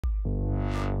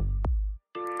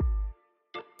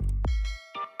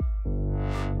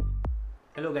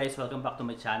Hello guys, welcome back to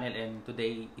my channel, and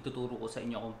today ituturo ko sa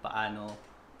inyo kung paano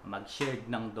mag-share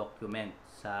ng document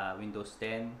sa Windows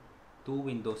 10 to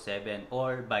Windows 7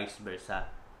 or vice versa.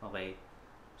 Okay?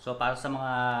 So para sa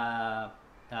mga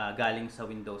galing sa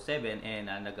Windows 7 and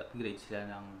nag-upgrade sila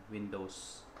ng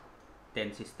Windows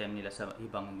 10 system nila sa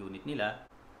ibang unit nila,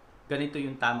 ganito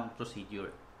yung tamang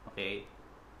procedure. Okay?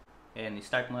 And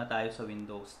start muna tayo sa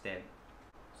Windows 10.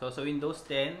 So sa Windows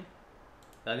 10,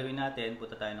 gagawin natin,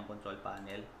 punta tayo ng control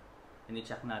panel and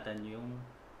i-check natin yung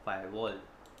firewall.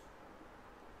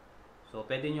 So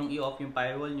pwede nyo i-off yung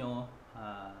firewall nyo,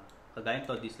 kagaya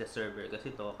to diskless server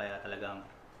kasi to, kaya talagang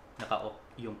naka-off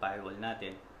yung firewall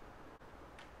natin.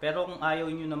 Pero kung ayaw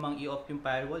nyo namang i-off yung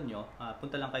firewall nyo,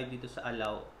 punta lang kayo dito sa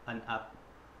allow an app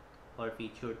or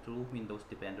feature through Windows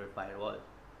Defender Firewall.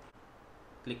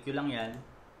 Click nyo lang yan.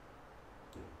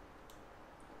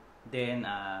 Then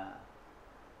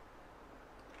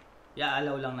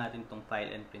i-allow lang natin tong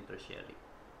file and printer sharing.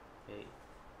 Okay.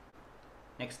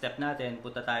 Next step natin,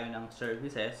 punta tayo ng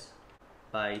services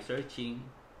by searching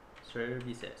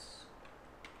services.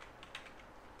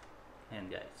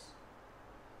 And guys,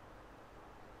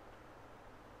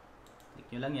 click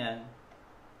nyo lang yan.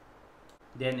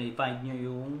 Then i-find nyo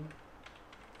yung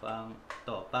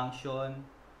function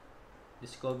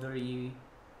discovery.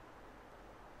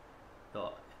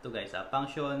 Ito guys,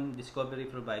 function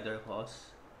discovery provider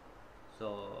host.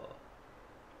 So,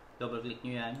 double click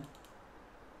nyo yan.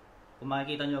 Kung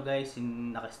makikita nyo guys,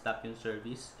 naka-stop yung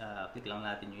service, click lang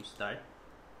natin yung start.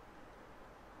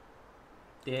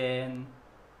 Then,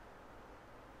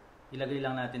 ilagay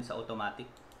lang natin sa automatic.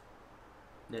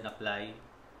 Then, apply.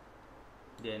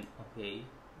 Then, okay.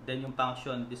 Then, yung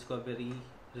function discovery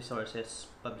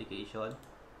resources publication.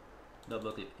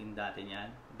 Double click din natin yan.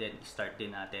 Then, start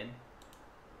din natin.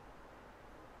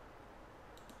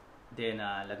 Then,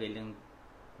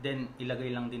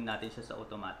 ilagay lang din natin siya sa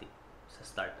automatic, sa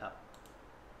startup.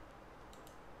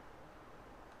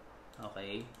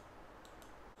 Okay.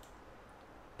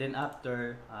 Then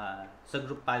after, sa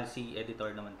group policy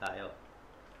editor naman tayo.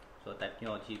 So type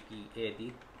nyo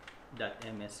gpedit.mse,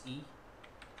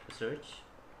 search.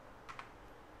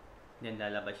 Then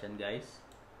lalabas yan guys.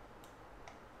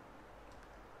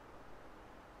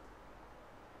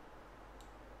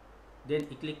 Then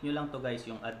i-click nyo lang to guys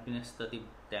yung administrative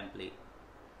template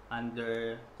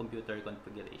under computer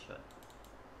configuration.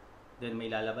 Then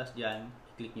may lalabas dyan,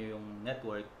 i-click nyo yung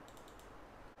network,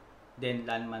 then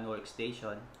LAN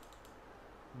workstation,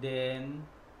 then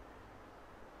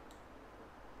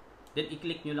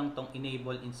i-click nyo lang tong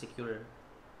enable insecure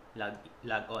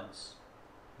logons.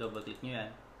 Double click nyo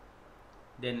yan.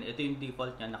 Then ito yung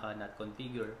default nya, naka not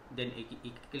configure. Then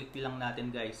i-click lang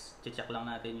natin guys, check lang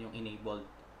natin yung enabled,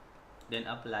 then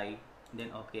apply,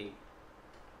 then okay.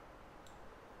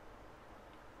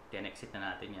 Then exit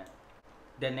na natin yan.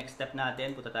 Then next step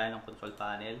natin, punta tayo ng control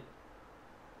panel.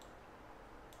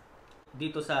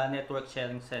 Dito sa network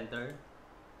sharing center,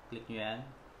 click nyo yan.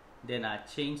 Then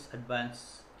change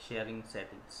advanced sharing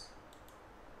settings.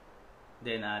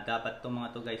 Then dapat itong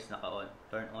mga to guys naka-on.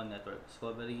 Turn on network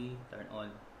discovery, turn on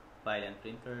file and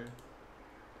printer.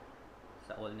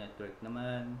 Sa all network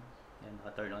naman, yan,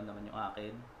 naka-turn on naman yung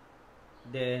akin.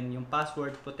 Then yung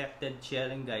password protected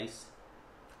sharing guys,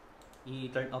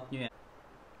 i-turn off nyo yan.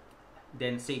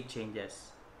 Then save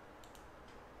changes.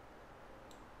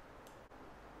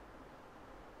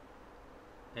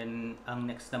 And ang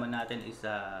next naman natin is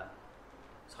sa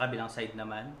kabilang side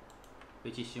naman,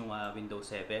 which is yung Windows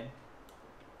 7.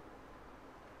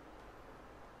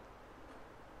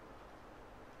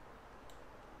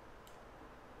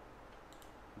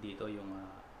 Dito yung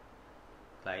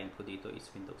client ko dito is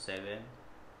Windows 7.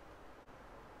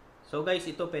 So guys,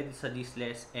 ito pwede sa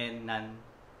diskless and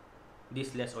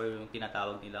non-diskless or yung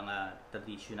tinatawag nilang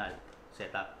traditional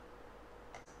setup.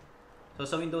 So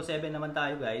sa Windows 7 naman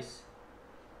tayo guys,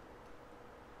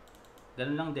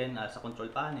 ganun lang din sa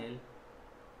control panel,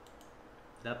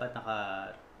 dapat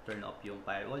naka-turn off yung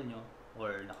firewall nyo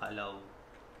or naka-allow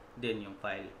din yung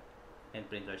file and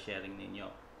printer sharing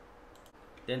ninyo.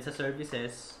 Then sa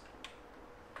services,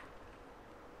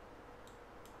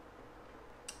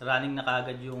 running na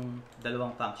kagad yung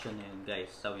dalawang function na yun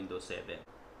guys sa Windows 7.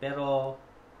 Pero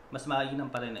mas mainam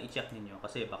pa rin na i-check ninyo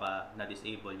kasi baka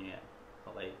na-disable nyo yan.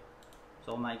 Okay.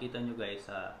 So kung makikita nyo guys,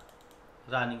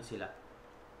 running sila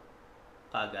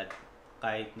kagad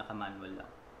kahit naka-manual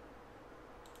lang.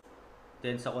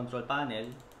 Then sa control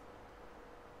panel,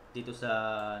 dito sa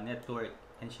network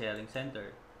and sharing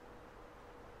center,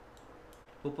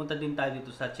 pupunta din tayo dito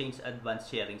sa change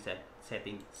advanced sharing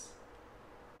settings.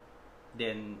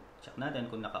 Then check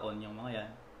natin kung naka-on yung mga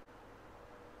yan.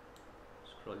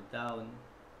 Scroll down.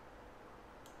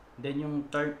 Then yung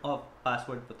turn off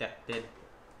password protected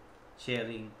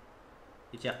sharing,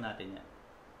 i-check natin yan.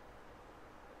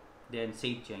 Then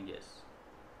save changes.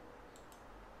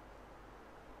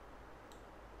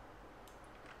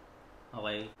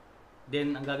 Okay.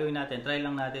 Then ang gagawin natin, try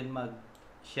lang natin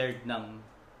mag-share ng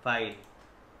file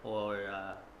or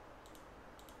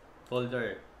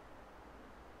folder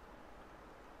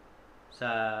sa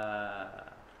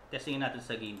testingin natin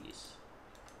sa game list.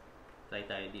 Try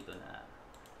tayo dito na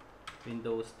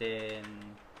Windows 10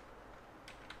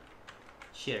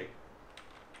 share.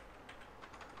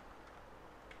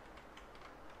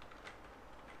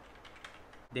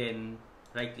 Then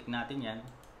right click natin yan,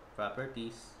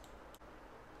 properties,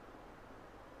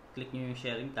 click nyo yung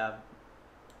sharing tab,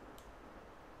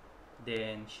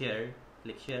 then share,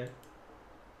 click share,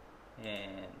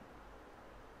 and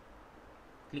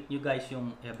click nyo guys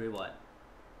yung everyone,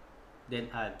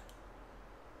 then add,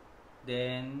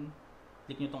 then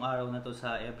click nyo tong arrow na to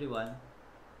sa everyone,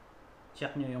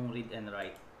 check nyo yung read and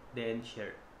write, then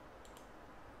share.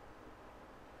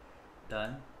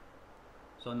 Done.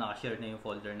 So naka-share na yung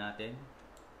folder natin.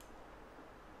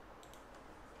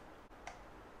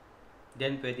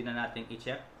 Then pwede na natin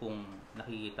i-check kung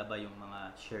nakikita ba yung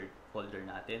mga shared folder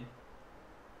natin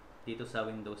dito sa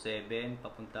Windows 7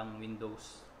 papuntang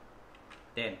Windows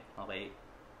 10. Okay,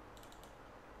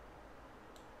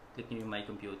 click nyo yung My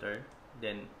Computer,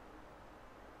 then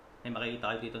may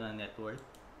makikita kayo dito na network.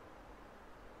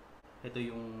 Ito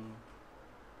yung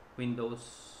Windows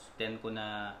 10 ko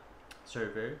na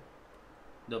server.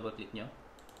 Double click nyo.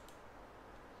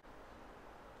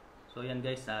 So yan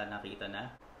guys, nakita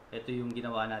na. Ito yung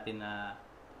ginawa natin na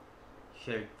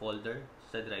shared folder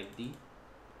sa drive D,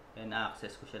 and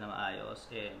na-access ko siya na maayos.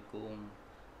 And kung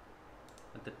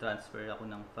magta-transfer ako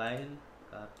ng file,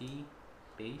 copy,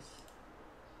 paste,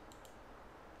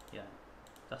 yan,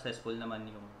 successful naman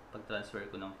yung pag-transfer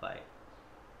ko ng file.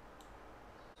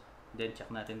 Then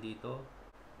check natin dito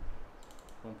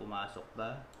kung pumasok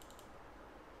ba.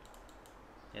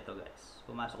 Ito guys,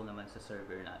 pumasok naman sa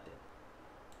server natin.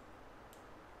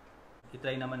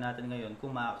 I-try naman natin ngayon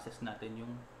kung ma-access natin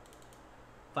yung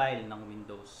file ng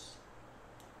Windows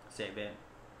 7.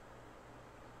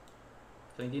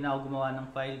 So hindi na ako gumawa ng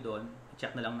file doon.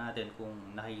 I-check na lang natin kung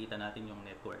nakikita natin yung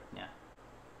network niya.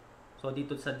 So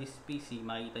dito sa this PC,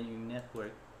 makikita nyo yung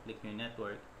network. Click nyo yung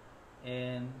network.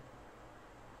 And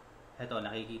eto,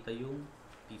 nakikita yung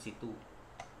PC2.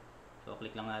 So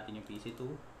click lang natin yung PC2.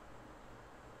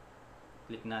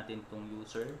 Click natin tong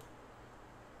user.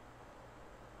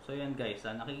 So yan guys,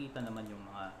 nakikita naman yung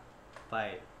mga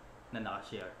file na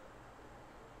naka-share.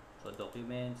 So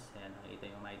documents, ayan,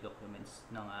 nakikita yung my documents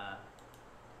ng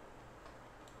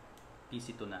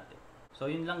PC2 natin. So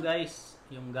yun lang guys,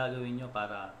 yung gagawin nyo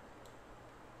para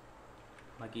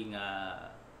maging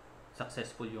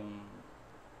successful yung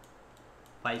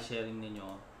file sharing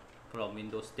ninyo from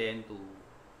Windows 10 to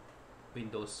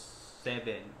Windows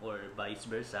 7 or vice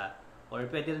versa. Or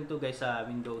pwede rin to guys sa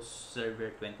Windows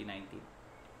Server 2019.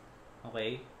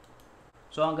 Okay?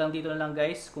 So hanggang dito na lang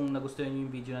guys. Kung nagustuhan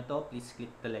niyo yung video na to, please click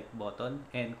the like button.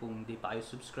 And kung hindi pa kayo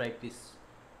subscribe, please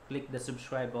click the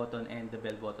subscribe button and the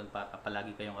bell button para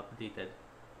palagi kayong updated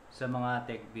sa mga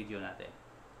tech video natin.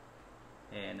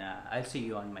 And I'll see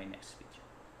you on my next video.